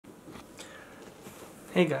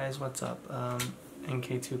Hey guys, what's up?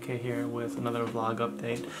 NK2K here with another vlog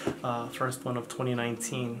update. First one of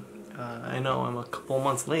 2019. I know I'm a couple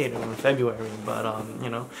months late, I'm in February, but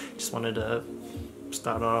just wanted to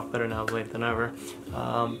start off better now late than ever.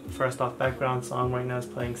 First off, background song right now is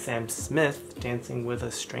playing Sam Smith, Dancing with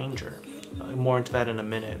a Stranger. More into that in a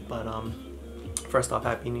minute, but first off,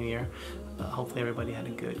 Happy New Year. Hopefully everybody had a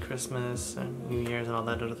good Christmas and New Year's and all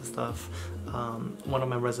that other stuff. One of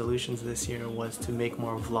my resolutions this year was to make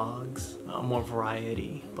more vlogs, more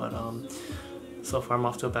variety, but so far I'm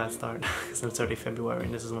off to a bad start because it's already February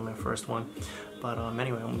and this is my first one. But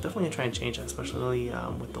anyway, I'm definitely gonna try and change that, especially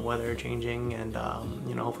with the weather changing, and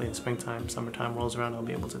hopefully in the springtime, summertime rolls around, I'll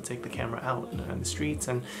be able to take the camera out in the streets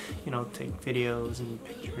and take videos and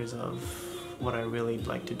pictures of what I really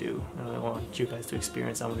like to do, and I want you guys to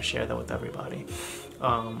experience. I want to share that with everybody.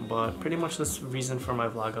 But pretty much this reason for my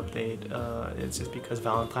vlog update, it's just because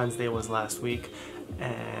Valentine's Day was last week,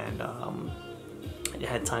 and I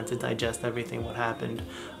had time to digest everything what happened.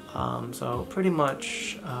 So pretty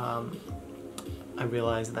much I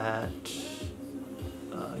realized that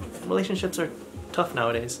relationships are tough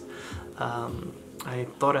nowadays. I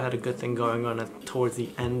thought I had a good thing going on towards the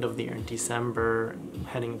end of the year in December,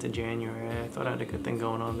 heading into January. I thought I had a good thing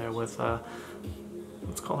going on there with,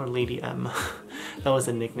 let's call her Lady M. That was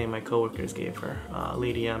the nickname my coworkers gave her,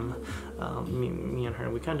 Lady M. Me and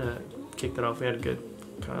her, we kind of kicked it off. We had good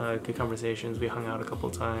conversations. We hung out a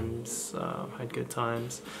couple times, had good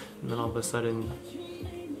times, and then all of a sudden,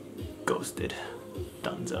 ghosted.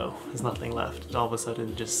 Dunzo. There's nothing left. All of a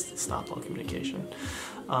sudden, just stopped all communication.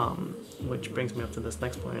 Which brings me up to this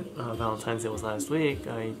next point. Valentine's Day was last week.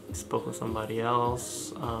 I spoke with somebody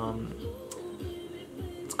else.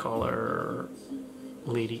 Let's call her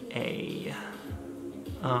Lady A.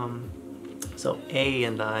 So A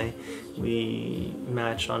and I, we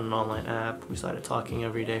matched on an online app. We started talking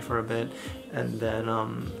every day for a bit, and then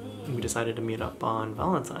we decided to meet up on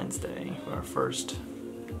Valentine's Day for our first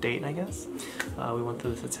date, I guess. We went to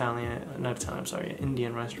this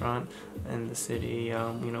Indian restaurant in the city.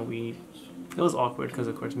 It was awkward because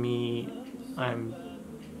of course I'm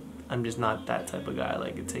just not that type of guy.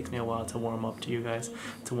 Like, it takes me a while to warm up to you guys,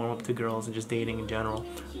 to warm up to girls and just dating in general.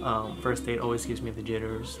 First date always gives me the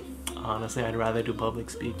jitters. Honestly, I'd rather do public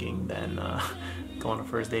speaking than go on a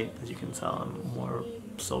first date. As you can tell, I'm more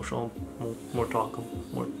social, more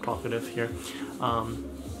talkative here.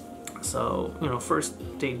 So,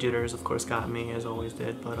 first date jitters of course got me, as always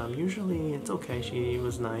did, but usually it's okay. She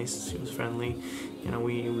was nice, she was friendly,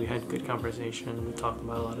 we had good conversation, we talked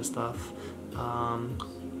about a lot of stuff, and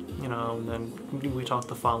then we talked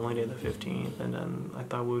the following day, the 15th, and then I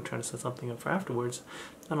thought we were trying to set something up for afterwards,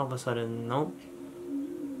 and all of a sudden, nope,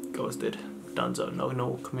 ghosted, dunzo,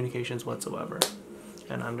 no communications whatsoever,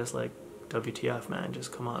 and I'm just like, WTF, man,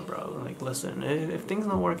 just come on, bro, like, listen, if things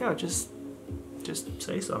don't work out, just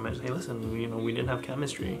say so. I just, hey, listen, we didn't have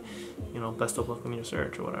chemistry, best of luck in your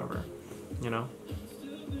search or whatever,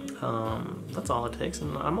 that's all it takes,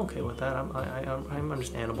 and I'm okay with that. I'm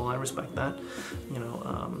understandable. I respect that.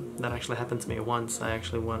 That actually happened to me once. I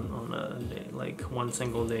actually went on a date, like one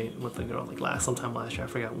single date with a girl, like sometime last year. I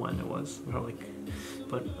forgot when it was,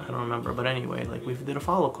 but I don't remember. But anyway, like, we did a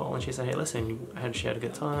follow call, and she said, hey, listen, she had a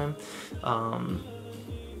good time.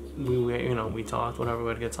 We talked, whatever, we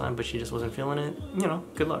had a good time, but she just wasn't feeling it.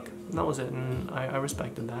 Good luck. That was it, and I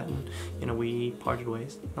respected that, and we parted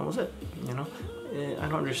ways. That was it. I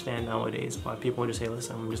don't understand nowadays why people just say,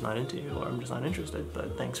 listen, I'm just not into you, or I'm just not interested,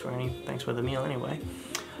 but thanks for the meal anyway.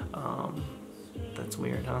 That's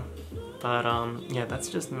weird, huh? But yeah, that's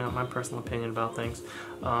just my personal opinion about things.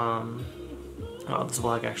 Well, this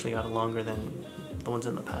vlog actually got longer than the ones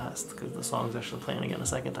in the past because the song's actually playing again a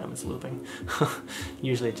second time. It's looping.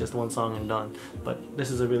 Usually it's just one song and done, but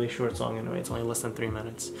this is a really short song anyway. It's only less than 3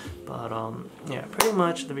 minutes. But yeah, pretty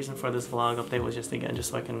much the reason for this vlog update was just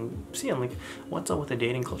so I can see like what's up with the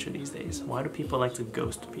dating culture these days. Why do people like to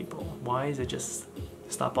ghost people? Why is it just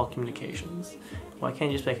stop all communications? Why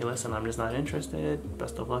can't you just be like, hey, listen, I'm just not interested,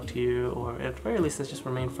 best of luck to you, or at the very least let's just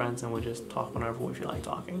remain friends and we'll just talk whenever we feel like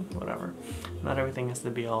talking, whatever. Not everything has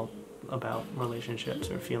to be all about relationships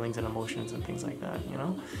or feelings and emotions and things like that,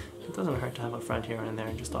 It doesn't hurt to have a friend here and there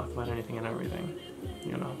and just talk about anything and everything,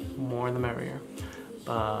 more the merrier.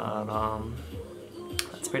 But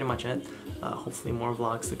that's pretty much it. Hopefully more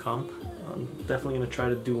vlogs to come. I'm definitely going to try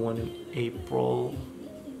to do one in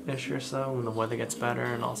April-ish or so when the weather gets better,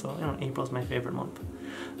 and also, April's my favorite month.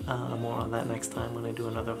 More on that next time when I do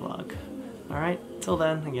another vlog. Alright, till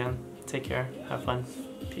then, again, take care, have fun,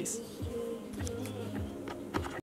 peace.